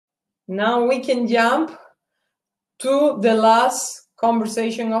now we can jump to the last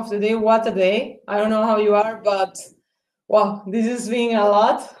conversation of the day. What a day. I don't know how you are, but wow, this has been a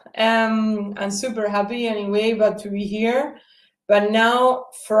lot. I'm super happy anyway, but to be here. But now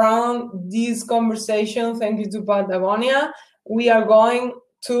from this conversation, thank you to Patagonia, we are going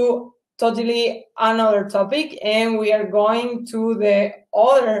to totally another topic, and we are going to the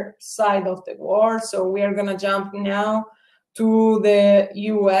other side of the world. So we are gonna jump now to the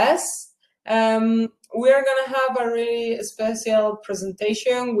US. We are gonna have a really special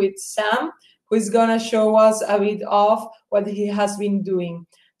presentation with Sam, who is gonna show us a bit of what he has been doing.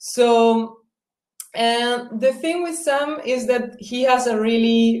 So, and the thing with Sam is that he has a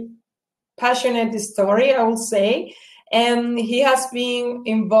really passionate story, I will say, and he has been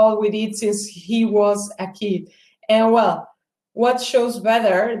involved with it since he was a kid. And well, what shows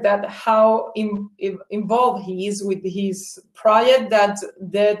better that how involved he is with his project, that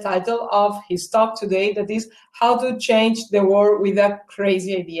the title of his talk today, that is how to change the world with a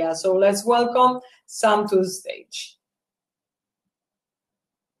crazy idea. So let's welcome Sam to the stage.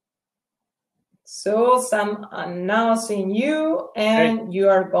 So Sam, I'm now seeing you, and you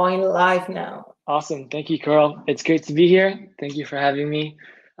are going live now. Awesome. Thank you, Carl. It's great to be here. Thank you for having me.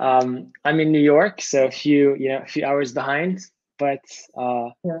 I'm in New York, so a few hours behind, but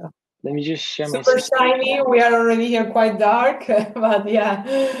yeah. Let me just share my screen. Super shiny. We are already here quite dark, but yeah.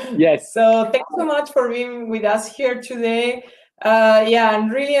 Yes. So thanks so much for being with us here today. Yeah, I'm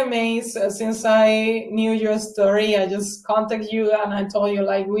really amazed. Since I knew your story, I just contacted you and I told you,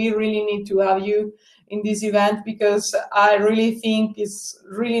 like, we really need to have you in this event, because I really think it's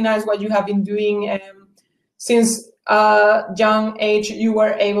really nice what you have been doing. Since young age, you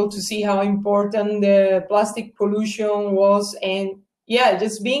were able to see how important the plastic pollution was, and yeah,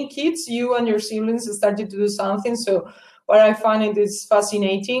 just being kids, you and your siblings started to do something. So what I find it is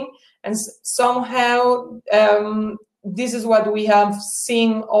fascinating, and somehow this is what we have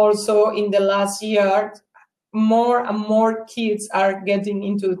seen also in the last year. More and more kids are getting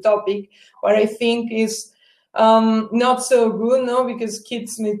into the topic, what I think is not so good, no, because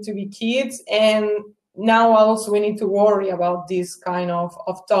kids need to be kids, and now also we need to worry about this kind of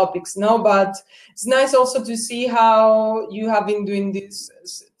topics, no? But it's nice also to see how you have been doing this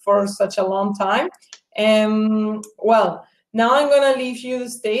for such a long time. And well, now I'm gonna leave you the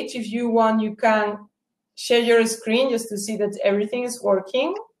stage. If you want, you can share your screen just to see that everything is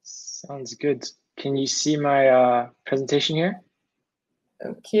working. Sounds good. Can you see my presentation here?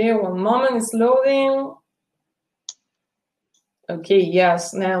 Okay, one moment, it's loading. Okay,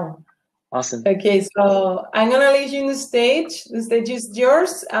 yes, now. Awesome. Okay, so I'm gonna leave you in the stage. The stage is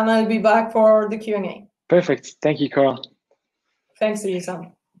yours, and I'll be back for the Q&A. Perfect. Thank you, Carl. Thanks to you,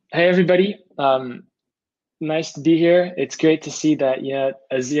 Sam. Hey, everybody. Nice to be here. It's great to see that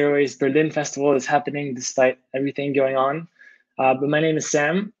a Zero Waste Berlin Festival is happening despite everything going on. But my name is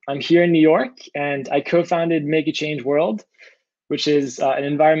Sam. I'm here in New York, and I co-founded Make a Change World, which is an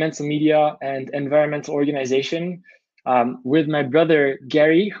environmental media and environmental organization with my brother,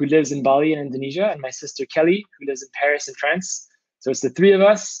 Gary, who lives in Bali in Indonesia, and my sister, Kelly, who lives in Paris in France. So it's the three of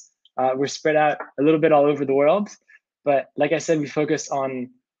us. We're spread out a little bit all over the world. But like I said, we focus on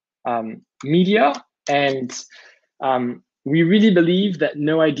media, and we really believe that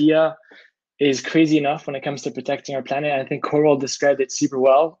no idea is crazy enough when it comes to protecting our planet. I think Coral described it super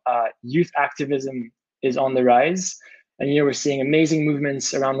well. Youth activism is on the rise. And we're seeing amazing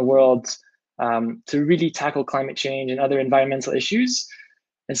movements around the world to really tackle climate change and other environmental issues.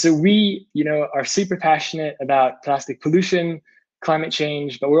 And so we, are super passionate about plastic pollution, climate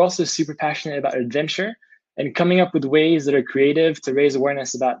change, but we're also super passionate about adventure and coming up with ways that are creative to raise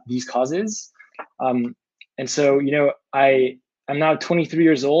awareness about these causes. And so, I'm now 23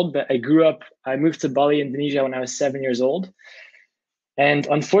 years old, but I moved to Bali, Indonesia when I was 7 years old. And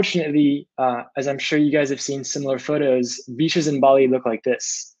unfortunately, as I'm sure you guys have seen similar photos, beaches in Bali look like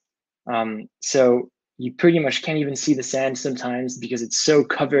this. So you pretty much can't even see the sand sometimes because it's so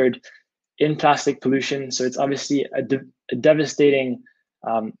covered in plastic pollution. So it's obviously a devastating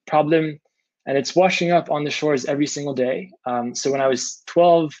problem, and it's washing up on the shores every single day. So when I was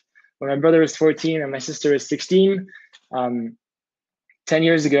 12, when my brother was 14 and my sister was 16, 10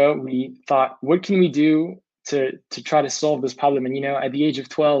 years ago, we thought, what can we do to try to solve this problem? And at the age of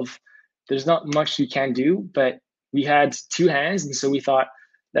 12, there's not much we can do, but we had two hands, and so we thought,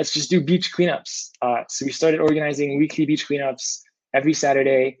 let's just do beach cleanups. So we started organizing weekly beach cleanups every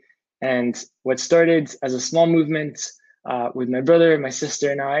Saturday, and what started as a small movement with my brother, my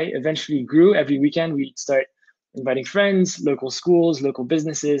sister, and I eventually grew. Every weekend we'd start inviting friends, local schools, local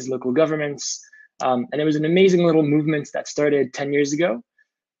businesses, local governments, and it was an amazing little movement that started 10 years ago.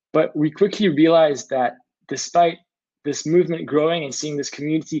 But we quickly realized that despite this movement growing and seeing this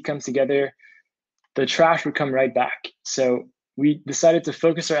community come together, the trash would come right back. So we decided to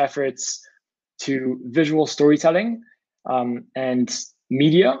focus our efforts to visual storytelling and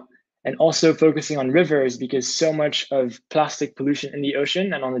media, and also focusing on rivers, because so much of plastic pollution in the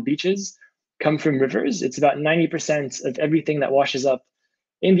ocean and on the beaches come from rivers. It's about 90% of everything that washes up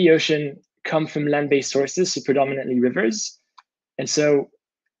in the ocean come from land-based sources, so predominantly rivers. And so,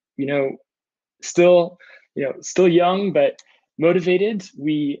 still young, but motivated,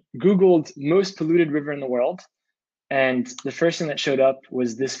 we Googled most polluted river in the world. And the first thing that showed up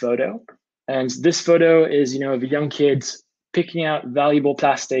was this photo. And this photo is, of a young kid picking out valuable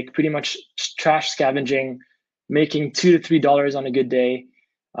plastic, pretty much trash scavenging, making $2 to $3 on a good day,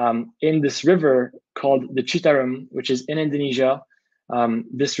 in this river called the Citarum, which is in Indonesia.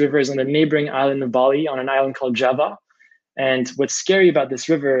 This river is on the neighboring island of Bali, on an island called Java. And what's scary about this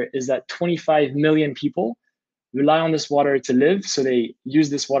river is that 25 million people rely on this water to live. So they use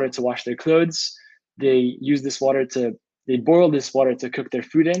this water to wash their clothes. They boil this water to cook their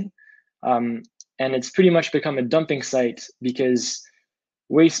food in. And it's pretty much become a dumping site because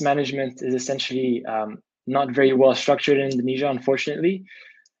waste management is essentially not very well structured in Indonesia, unfortunately.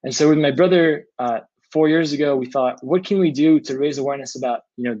 And so with my brother, 4 years ago, we thought, what can we do to raise awareness about,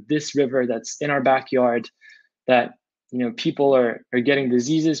 this river that's in our backyard, that, people are getting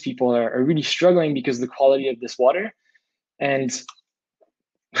diseases, people are really struggling because of the quality of this water. And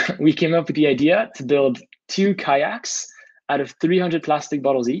we came up with the idea to build 2 kayaks out of 300 plastic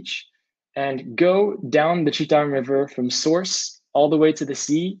bottles each and go down the Citarum River from source all the way to the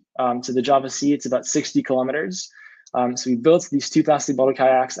sea, to the Java Sea. It's about 60 kilometers. So we built these 2 plastic bottle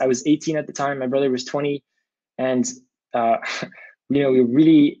kayaks. I was 18 at the time. My brother was 20. And, we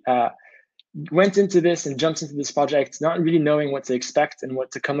really went into this and jumped into this project, not really knowing what to expect and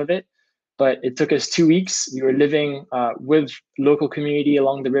what to come of it. But it took us 2 weeks. We were living with local community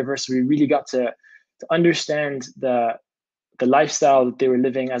along the river. So we really got to understand the lifestyle that they were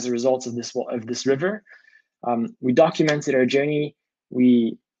living as a result of this river. We documented our journey.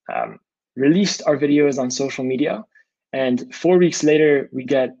 We released our videos on social media. And 4 weeks later, we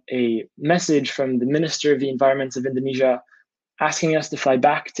get a message from the Minister of the Environment of Indonesia asking us to fly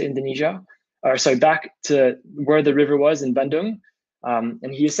back to back to where the river was in Bandung.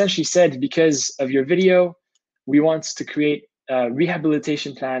 And he essentially said, because of your video, we want to create a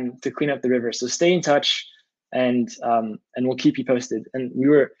rehabilitation plan to clean up the river. So stay in touch, and we'll keep you posted. And we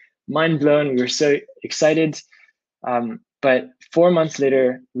were mind blown. We were so excited. But 4 months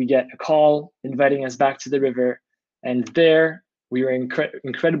later, we get a call inviting us back to the river. And there we were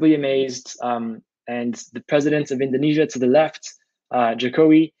incredibly amazed. And the president of Indonesia to the left,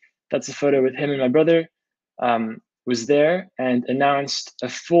 Jokowi, that's a photo with him and my brother, was there and announced a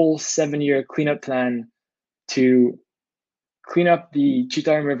full 7-year cleanup plan to clean up the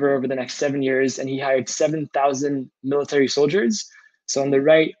Citarum River over the next 7 years. And he hired 7,000 military soldiers. So on the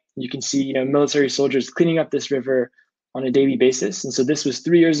right, you can see, military soldiers cleaning up this river on a daily basis. And so this was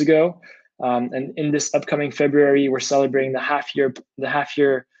 3 years ago. And in this upcoming February, we're celebrating the half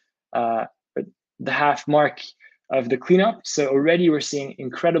mark of the cleanup. So already we're seeing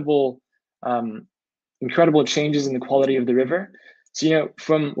incredible changes in the quality of the river. So,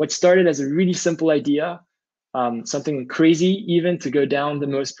 from what started as a really simple idea, something crazy even to go down the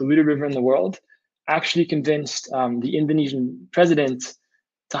most polluted river in the world, actually convinced the Indonesian president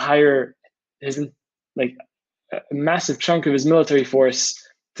to hire a massive chunk of his military force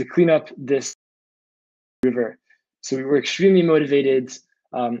to clean up this river. So we were extremely motivated,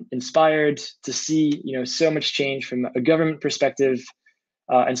 inspired to see, so much change from a government perspective.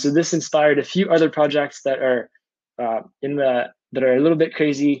 And so this inspired a few other projects that are a little bit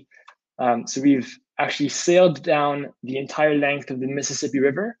crazy. So we've actually sailed down the entire length of the Mississippi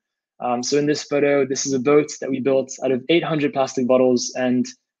River. So in this photo, this is a boat that we built out of 800 plastic bottles and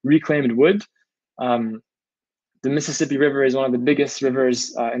reclaimed wood. The Mississippi River is one of the biggest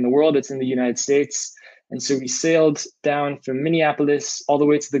rivers in the world. It's in the United States. And so we sailed down from Minneapolis all the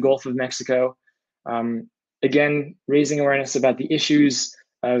way to the Gulf of Mexico, again, raising awareness about the issues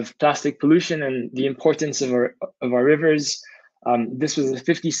of plastic pollution and the importance of our rivers. This was a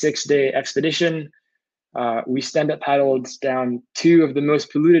 56-day expedition. We stand-up paddled down 2 of the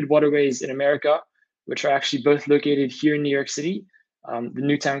most polluted waterways in America, which are actually both located here in New York City, the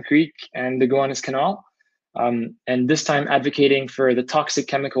Newtown Creek and the Gowanus Canal. And this time advocating for the toxic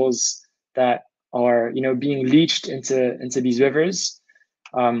chemicals that are, being leached into these rivers.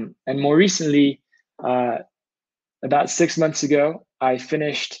 And more recently, about 6 months ago, I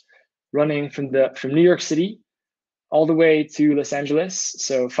finished running from New York City all the way to Los Angeles.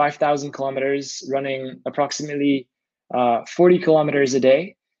 So 5,000 kilometers, running approximately 40 kilometers a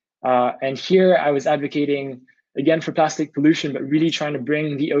day. And here I was advocating, again, for plastic pollution, but really trying to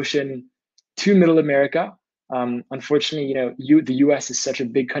bring the ocean to Middle America. Unfortunately, the US is such a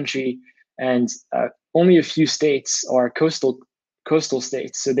big country, and only a few states are coastal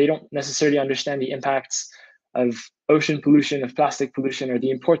states. So they don't necessarily understand the impacts of ocean pollution, of plastic pollution, or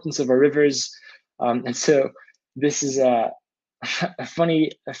the importance of our rivers. And so this is a funny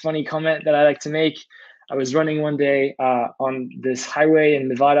comment that I like to make. I was running one day on this highway in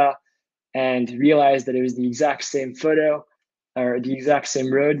Nevada and realized that it was the exact same photo or the exact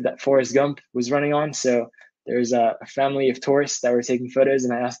same road that Forrest Gump was running on. So there's a family of tourists that were taking photos,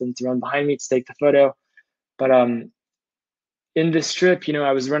 and I asked them to run behind me to take the photo. But in this trip,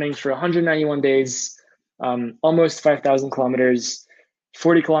 I was running for 191 days, almost 5,000 kilometers,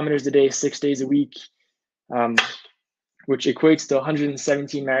 40 kilometers a day, 6 days a week, which equates to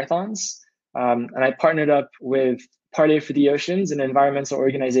 117 marathons. And I partnered up with Parley for the Oceans, an environmental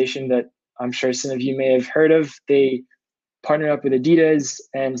organization that I'm sure some of you may have heard of. They partner up with Adidas,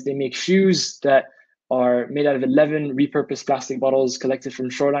 and they make shoes that are made out of 11 repurposed plastic bottles collected from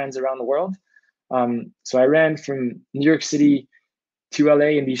shorelines around the world. So I ran from New York City to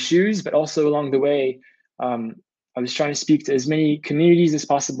LA in these shoes, but also along the way, I was trying to speak to as many communities as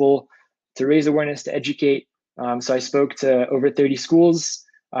possible to raise awareness, to educate. So I spoke to over 30 schools,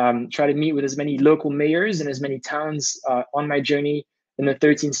 try to meet with as many local mayors and as many towns on my journey in the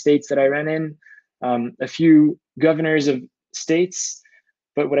 13 states that I ran in, a few governors of states.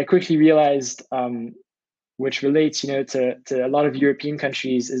 But what I quickly realized, which relates, to a lot of European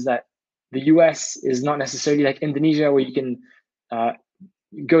countries, is that the US is not necessarily like Indonesia, where you can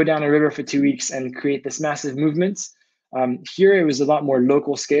go down a river for 2 weeks and create this massive movement. Here it was a lot more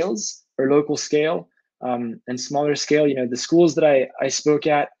local scale, and smaller scale. The schools that I spoke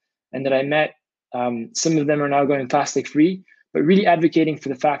at and that I met, some of them are now going plastic free, but really advocating for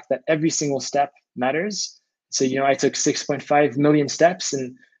the fact that every single step matters. So, I took 6.5 million steps,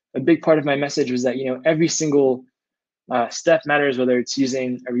 and a big part of my message was that, every single step matters, whether it's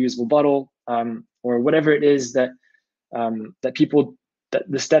using a reusable bottle or whatever it is that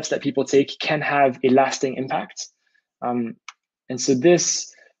the steps that people take can have a lasting impact. And so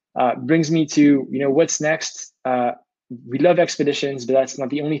this brings me to, what's next. We love expeditions, but that's not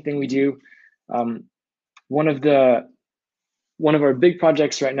the only thing we do. One of our big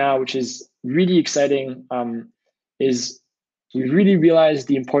projects right now, which is really exciting, is we really realize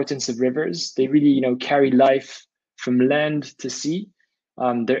the importance of rivers. They really, carry life from land to sea.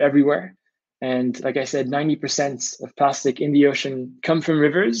 They're everywhere. And like I said, 90% of plastic in the ocean come from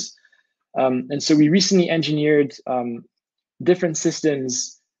rivers. And so we recently engineered different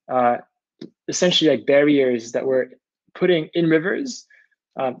systems, essentially like barriers that we're putting in rivers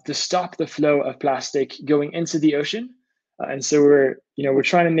to stop the flow of plastic going into the ocean. And so we're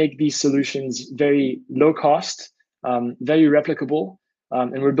trying to make these solutions very low cost, very replicable,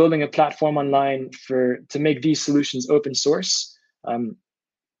 and we're building a platform online to make these solutions open source,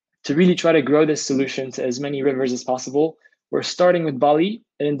 to really try to grow this solution to as many rivers as possible. We're starting with Bali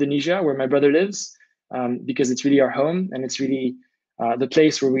in Indonesia, where my brother lives, because it's really our home, and it's really the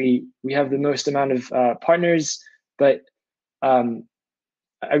place where we have the most amount of partners. But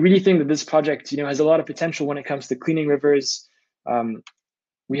I really think that this project, has a lot of potential when it comes to cleaning rivers.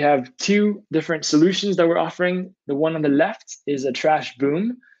 We have two different solutions that we're offering. The one on the left is a trash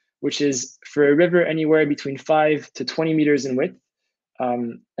boom, which is for a river anywhere between 5 to 20 meters in width.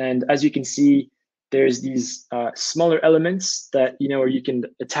 And as you can see, there's these smaller elements that, you can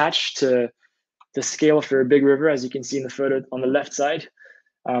attach to the scale for a big river, as you can see in the photo on the left side.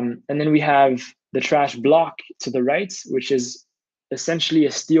 And then we have the trash block to the right, which is essentially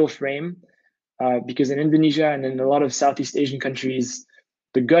a steel frame, because in Indonesia and in a lot of Southeast Asian countries,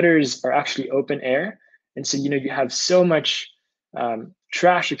 the gutters are actually open air. And so, you have so much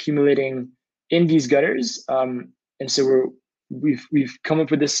trash accumulating in these gutters. And so we've come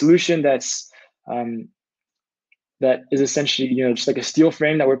up with this solution that is essentially, just like a steel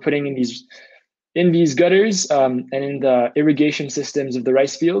frame that we're putting in these gutters and in the irrigation systems of the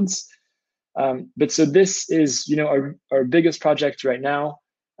rice fields. But so this is, our biggest project right now,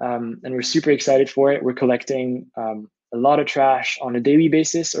 and we're super excited for it. We're collecting a lot of trash on a daily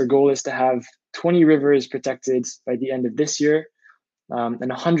basis. Our goal is to have 20 rivers protected by the end of this year, and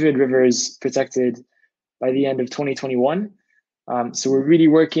 100 rivers protected by the end of 2021. So we're really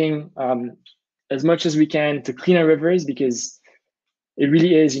working as much as we can to clean our rivers, because it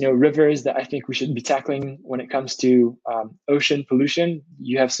really is, rivers that I think we should be tackling when it comes to ocean pollution.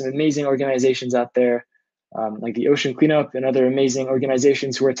 You have some amazing organizations out there like the Ocean Cleanup and other amazing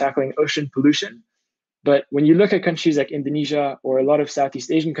organizations who are tackling ocean pollution. But when you look at countries like Indonesia or a lot of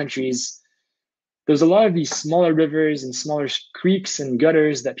Southeast Asian countries, there's a lot of these smaller rivers and smaller creeks and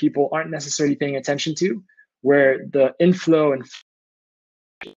gutters that people aren't necessarily paying attention to, where the inflow and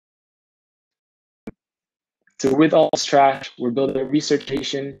so with all this trash, we're building a research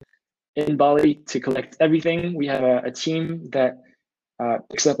station in Bali to collect everything. We have a team that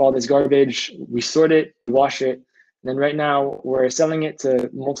picks up all this garbage, we sort it, wash it, and then right now we're selling it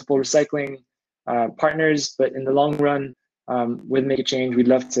to multiple recycling partners. But in the long run, with Make a Change, we'd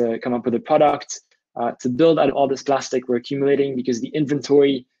love to come up with a product to build out of all this plastic we're accumulating, because the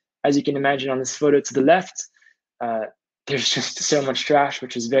inventory, as you can imagine on this photo to the left, there's just so much trash,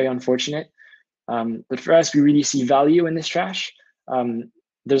 which is very unfortunate. But for us, we really see value in this trash.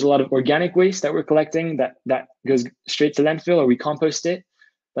 There's a lot of organic waste that we're collecting that goes straight to landfill, or we compost it.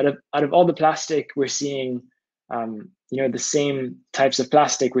 But out of all the plastic, we're seeing the same types of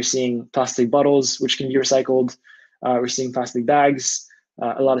plastic. We're seeing plastic bottles, which can be recycled. We're seeing plastic bags,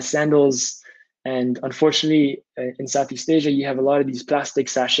 a lot of sandals. And unfortunately, in Southeast Asia, you have a lot of these plastic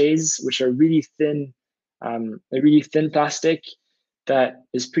sachets, which are really thin, plastic that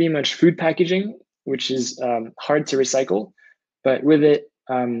is pretty much food packaging, which is hard to recycle. But with it,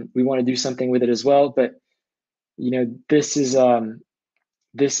 we want to do something with it as well. But this is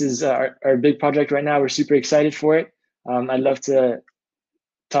our big project right now. We're super excited for it. I'd love to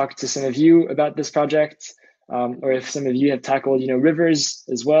talk to some of you about this project, or if some of you have tackled rivers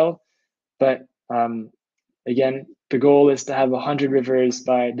as well. But again, the goal is to have 100 rivers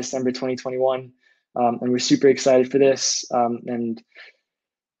by December 2021, and we're super excited for this.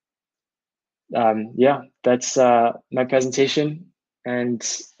 Yeah, that's my presentation. And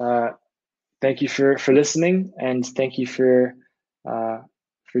thank you for listening, and thank you for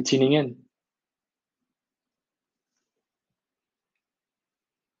tuning in.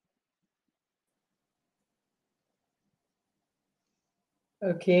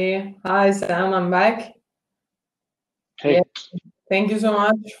 Okay. Hi, Sam. I'm back. Hey. Yeah. Thank you so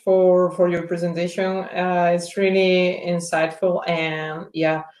much for your presentation. It's really insightful, and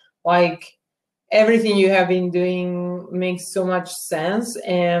yeah, like everything you have been doing makes so much sense,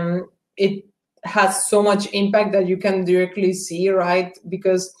 and it has so much impact that you can directly see, right?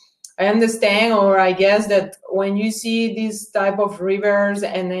 Because I understand, or I guess that when you see these type of rivers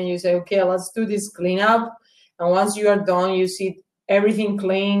and then you say, okay, let's do this cleanup, and once you are done, you see everything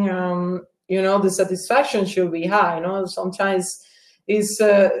clean, the satisfaction should be high. Sometimes it's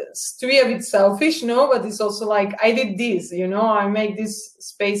to be a bit selfish, but it's also like, I did this, I make this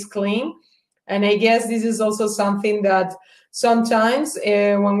space clean. And I guess this is also something that sometimes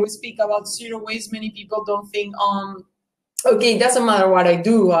when we speak about zero waste, many people don't think okay, it doesn't matter what I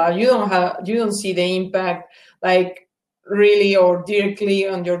do. You don't see the impact like really or directly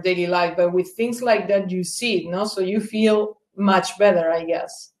on your daily life, but with things like that, you see it, so you feel much better, I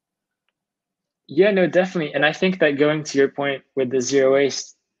guess. Yeah, no, definitely. And I think that going to your point with the zero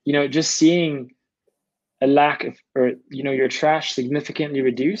waste, just seeing a lack of, or, your trash significantly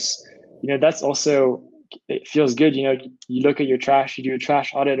reduce, that's also, it feels good. You look at your trash, you do a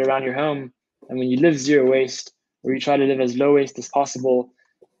trash audit around your home. And when you live zero waste, or you try to live as low waste as possible,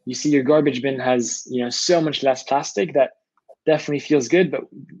 you see your garbage bin has, so much less plastic. That definitely feels good. But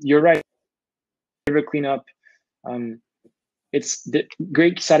you're right, river cleanup, it's the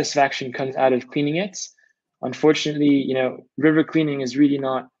great satisfaction comes out of cleaning it. Unfortunately, river cleaning is really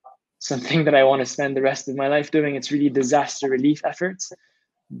not something that I want to spend the rest of my life doing. It's really disaster relief efforts.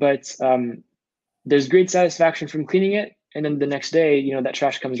 But there's great satisfaction from cleaning it. And then the next day, that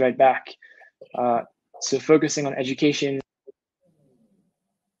trash comes right back. So focusing on education.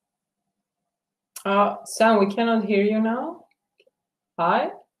 Sam, we cannot hear you now. Hi?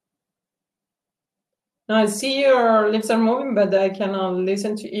 No, I see your lips are moving, but I cannot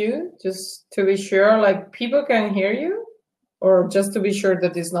listen to you. Just to be sure, like people can hear you, or just to be sure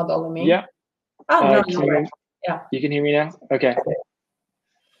that it's not only me. Yeah. No, yeah. You can hear me now? Okay.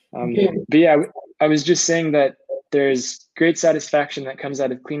 But yeah, I was just saying that there's great satisfaction that comes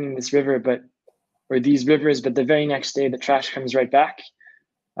out of cleaning this river, or these rivers, but the very next day the trash comes right back.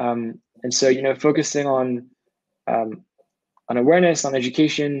 And so, focusing on awareness, on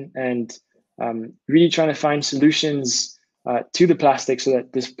education, and really trying to find solutions to the plastic so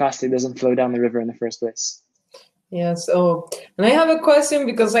that this plastic doesn't flow down the river in the first place. Yes. Oh, and I have a question,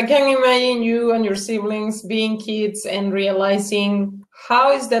 because I can imagine you and your siblings being kids and realizing,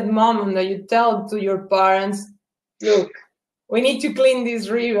 how is that moment that you tell to your parents, look, we need to clean this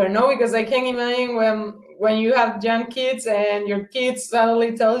river? No, because I can imagine when you have young kids and your kids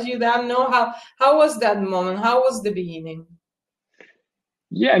suddenly tells you that? No, how was that moment? How was the beginning?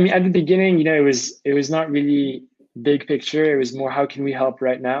 Yeah, I mean, at the beginning, it was not really big picture. It was more, how can we help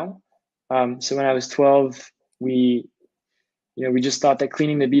right now? So when I was 12, we just thought that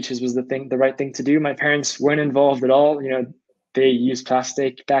cleaning the beaches was the right thing to do. My parents weren't involved at all. They used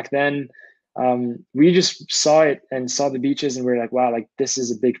plastic back then. We just saw it and saw the beaches, and we were like, wow, like this is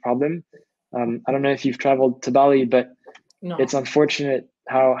a big problem. I don't know if you've traveled to Bali, but No. It's unfortunate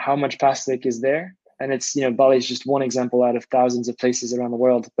how much plastic is there. And it's, Bali is just one example out of thousands of places around the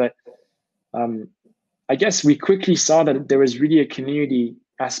world. But I guess we quickly saw that there was really a community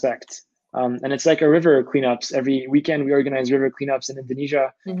aspect. And it's like a river cleanups. Every weekend we organize river cleanups in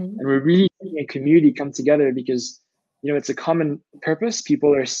Indonesia. Mm-hmm. And we're really seeing a community come together because, it's a common purpose.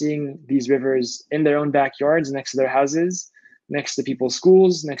 People are seeing these rivers in their own backyards, next to their houses, next to people's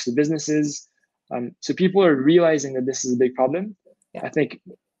schools, next to businesses. So people are realizing that this is a big problem. Yeah. I think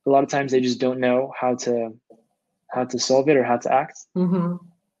a lot of times they just don't know how to solve it or how to act. Mm-hmm.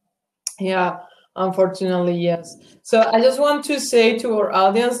 Yeah, unfortunately, yes. So I just want to say to our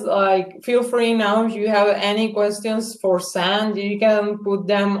audience, like, feel free now, if you have any questions for Sam, you can put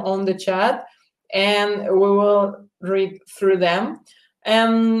them on the chat and we will read through them.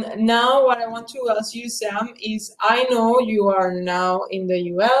 And now what I want to ask you, Sam, is I know you are now in the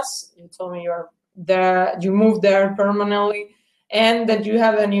US. You told me you're there, you moved there permanently, and that you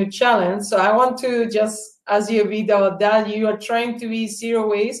have a new challenge. So I want to just ask you a bit about that. You are trying to be zero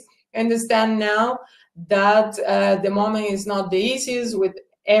waste. Understand now that the moment is not the easiest with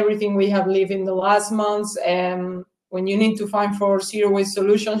everything we have lived in the last months. And when you need to find for zero waste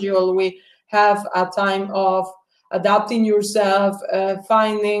solutions, you always have a time of adapting yourself,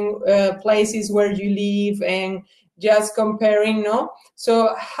 finding places where you live, and just comparing. No,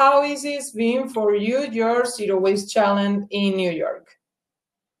 so how is this been for you, your zero waste challenge in New York?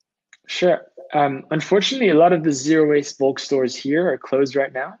 Sure. Unfortunately, a lot of the zero waste bulk stores here are closed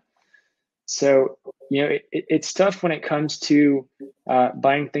right now. So, it's tough when it comes to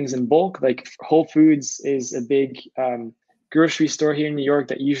buying things in bulk. Like Whole Foods is a big grocery store here in New York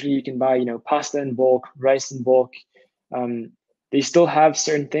that usually you can buy, pasta in bulk, rice in bulk. They still have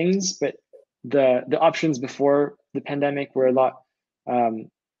certain things, but the options before the pandemic were a lot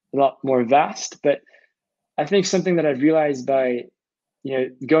more vast. But I think something that I've realized by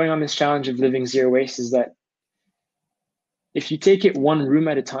going on this challenge of living zero waste is that if you take it one room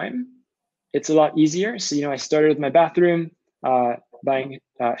at a time, it's a lot easier. So, I started with my bathroom, buying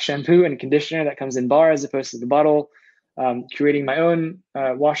shampoo and conditioner that comes in bar as opposed to the bottle, creating my own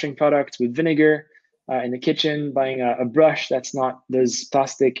washing products with vinegar in the kitchen, buying a brush that's not those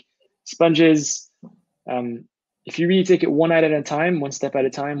plastic sponges. If you really take it one at a time, one step at a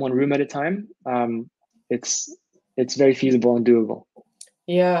time, one room at a time, it's very feasible and doable.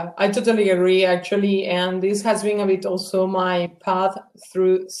 Yeah, I totally agree, actually. And this has been a bit also my path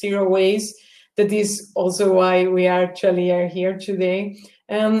through zero waste. That is also why we actually are here today.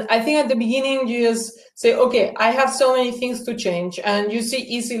 And I think at the beginning, you just say, okay, I have so many things to change. And you see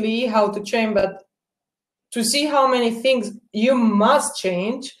easily how to change. But to see how many things you must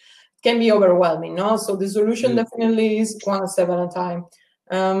change can be overwhelming, no? So the solution definitely is one step at a time.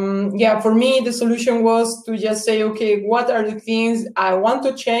 Yeah, for me, the solution was to just say, okay, what are the things I want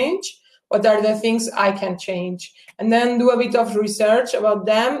to change? What are the things I can change? And then do a bit of research about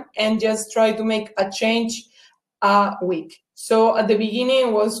them and just try to make a change a week. So at the beginning,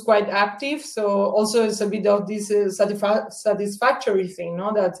 it was quite active. So also it's a bit of this satisfactory thing,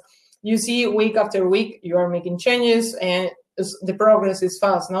 no? That you see week after week, you are making changes and the progress is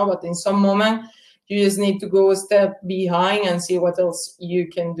fast, no? But in some moment, you just need to go a step behind and see what else you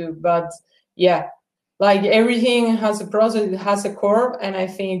can do. But yeah, like everything has a process, it has a curve, and I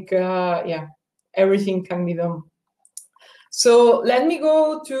think, yeah, everything can be done. So let me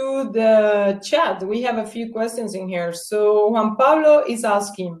go to the chat. We have a few questions in here. So Juan Pablo is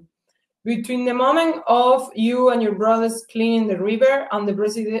asking, between the moment of you and your brothers cleaning the river and the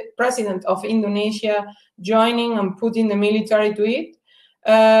president of Indonesia joining and putting the military to it,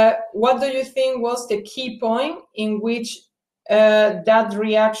 what do you think was the key point in which that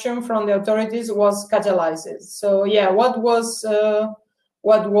reaction from the authorities was catalyzed? So yeah, what was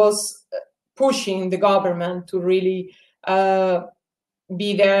pushing the government to really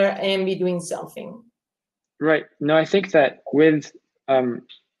be there and be doing something? Right. No, I think that with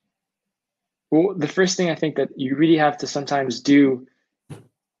well, the first thing I think that you really have to sometimes do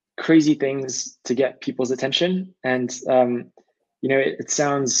crazy things to get people's attention, and it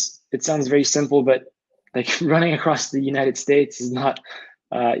sounds very simple, but like running across the United States is not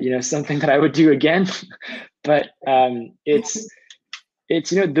something that I would do again. But it's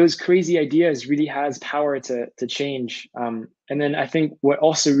those crazy ideas really has power to change. And then I think what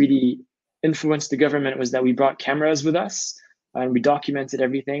also really influenced the government was that we brought cameras with us and we documented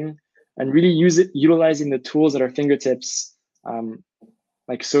everything and really utilizing the tools at our fingertips,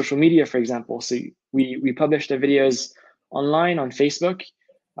 like social media, for example. So we published the videos online on Facebook,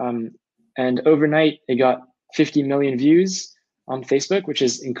 and overnight it got 50 million views on Facebook, which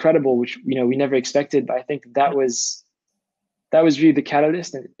is incredible, which we never expected. But I think that was really the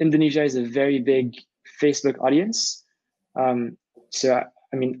catalyst. And Indonesia is a very big Facebook audience. So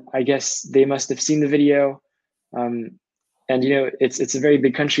I mean, I guess they must have seen the video. And it's a very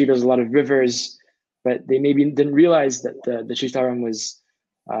big country. There's a lot of rivers, but they maybe didn't realize that the Citarum was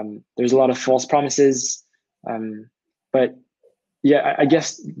there's a lot of false promises. But yeah, I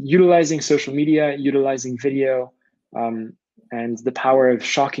guess utilizing social media, utilizing video, and the power of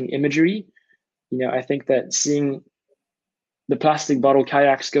shocking imagery. I think that seeing the plastic bottle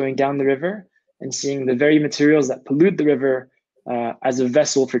kayaks going down the river and seeing the very materials that pollute the river as a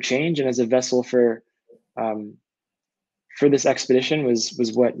vessel for change and as a vessel for this expedition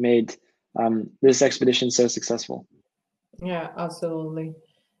was what made this expedition so successful. Yeah, absolutely.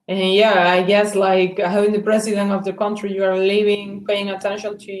 And yeah, I guess like having the president of the country you are living paying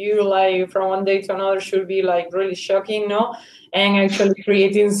attention to you like from one day to another should be like really shocking, no? And actually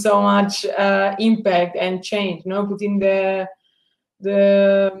creating so much impact and change, no? Putting the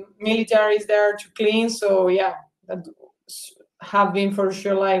militaries there to clean. So yeah, that have been for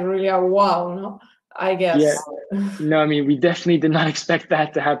sure like really a wow, no? I guess. Yeah. No, I mean, we definitely did not expect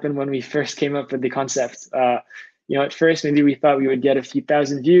that to happen when we first came up with the concept. At first, maybe we thought we would get a few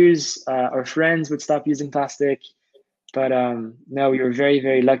thousand views. Our friends would stop using plastic. But no, we were very,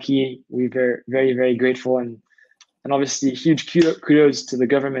 very lucky. We were very, very grateful. And obviously, huge kudos to the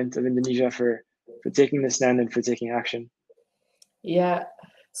government of Indonesia for taking the stand and for taking action. Yeah.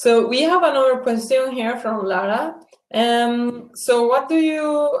 So we have another question here from Lara. So what do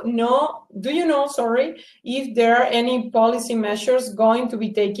you know, if there are any policy measures going to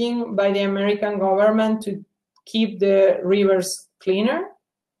be taken by the American government to keep the rivers cleaner?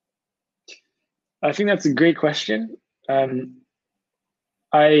 I think that's a great question. I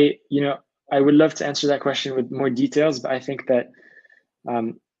would love to answer that question with more details, but I think that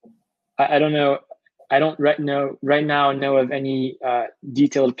I don't know. I don't right now know of any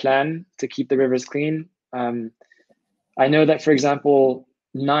detailed plan to keep the rivers clean. I know that, for example,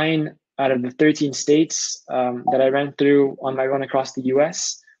 9 out of the 13 states that I ran through on my run across the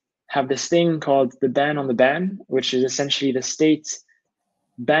US have this thing called the ban on the ban, which is essentially the state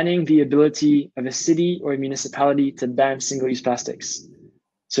banning the ability of a city or a municipality to ban single-use plastics.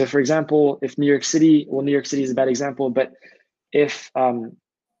 So for example, if New York City is a bad example, but if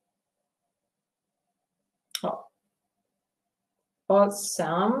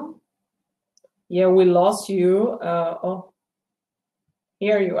Sam, yeah, we lost you.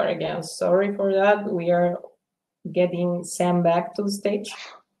 Here you are again. Sorry for that. We are getting Sam back to the stage.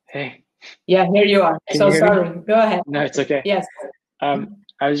 Hey. Yeah, here you are. So sorry. Go ahead. No, it's okay. Yes.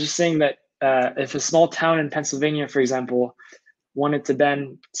 I was just saying that if a small town in Pennsylvania, for example, wanted to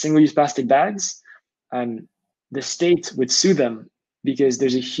ban single-use plastic bags, the state would sue them because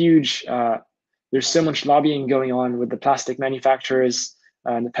there's a huge, there's so much lobbying going on with the plastic manufacturers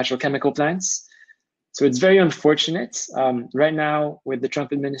and the petrochemical plants. So it's very unfortunate. Right now, with the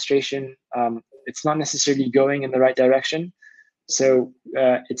Trump administration, it's not necessarily going in the right direction. So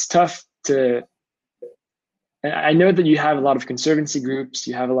it's tough to, and I know that you have a lot of conservancy groups,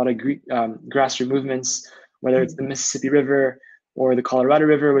 you have a lot of grassroots movements, whether it's the Mississippi River or the Colorado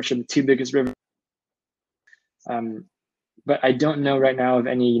River, which are the 2 biggest rivers. But I don't know right now of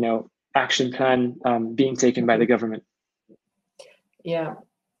any, action plan being taken by the government. Yeah,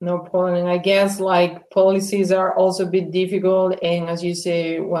 no problem. And I guess like policies are also a bit difficult. And as you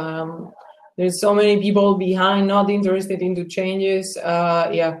say, there's so many people behind not interested into changes.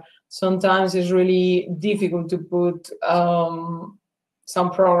 Yeah, sometimes it's really difficult to put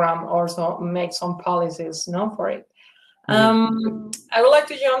some program or make some policies, for it. I would like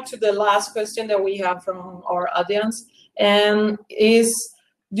to jump to the last question that we have from our audience, and is,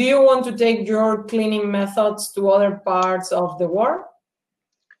 do you want to take your cleaning methods to other parts of the world?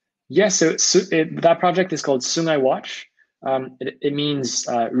 Yes, so that project is called Sungai Watch. It means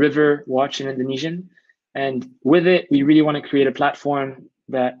river watch in Indonesian. And with it, we really want to create a platform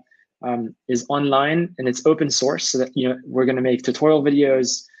that is online and it's open source, so that we're going to make tutorial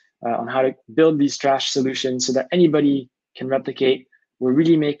videos on how to build these trash solutions so that anybody can replicate. We're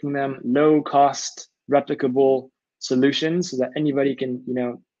really making them low cost, replicable, solutions so that anybody can,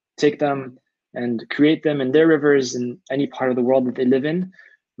 take them and create them in their rivers in any part of the world that they live in.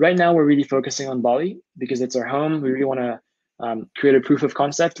 Right now, we're really focusing on Bali because it's our home. We really want to create a proof of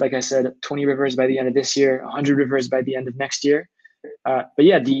concept. Like I said, 20 rivers by the end of this year, 100 rivers by the end of next year. But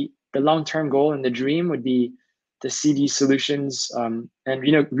yeah, the long-term goal and the dream would be to see these solutions and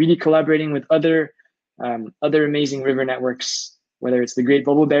really collaborating with other amazing river networks, whether it's the Great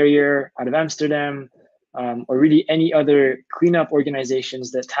Bubble Barrier out of Amsterdam, or really any other cleanup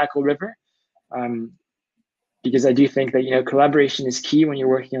organizations that tackle river. Because I do think that collaboration is key when you're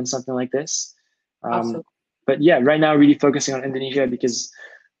working on something like this. Absolutely. But yeah, right now really focusing on Indonesia because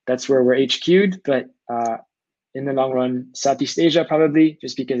that's where we're HQ'd. But in the long run, Southeast Asia probably,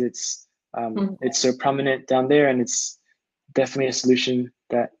 just because it's so prominent down there, and it's definitely a solution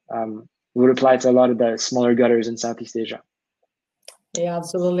that would apply to a lot of the smaller gutters in Southeast Asia. Yeah,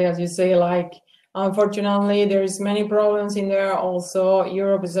 absolutely. As you say, like, unfortunately, there's many problems in there. Also,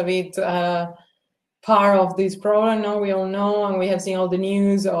 Europe is a bit part of this problem. No, we all know, and we have seen all the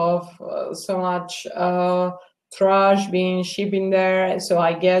news of so much trash being shipped in there. So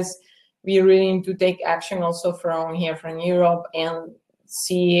I guess we really need to take action also from here, from Europe, and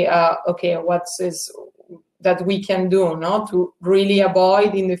see, okay, that we can do, no, to really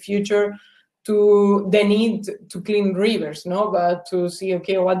avoid in the future to the need to clean rivers, no, but to see,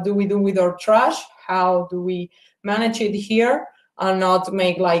 okay, what do we do with our trash? How do we manage it here and not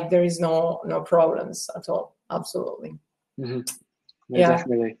make like there is no problems at all? Absolutely. Mm-hmm. Yeah,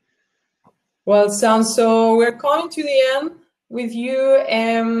 definitely. Well, Sam, so we're coming to the end with you.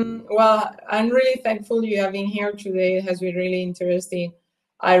 Well, I'm really thankful you having here today. It has been really interesting.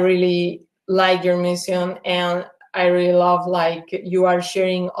 I really like your mission, and I really love like you are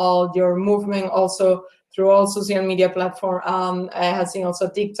sharing all your movement also through all social media platform. I have seen also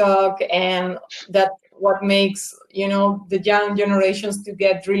TikTok, and that what makes the young generations to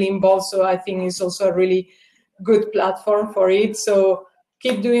get really involved. So I think it's also a really good platform for it. So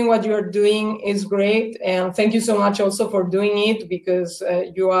keep doing what you're doing, is great, and thank you so much also for doing it, because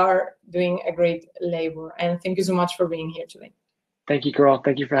you are doing a great labor. And thank you so much for being here today. Thank you, Carol.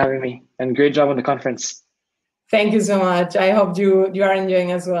 Thank you for having me, and great job on the conference. Thank you so much. I hope you are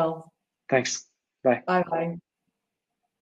enjoying as well. Thanks. Bye. Bye-bye.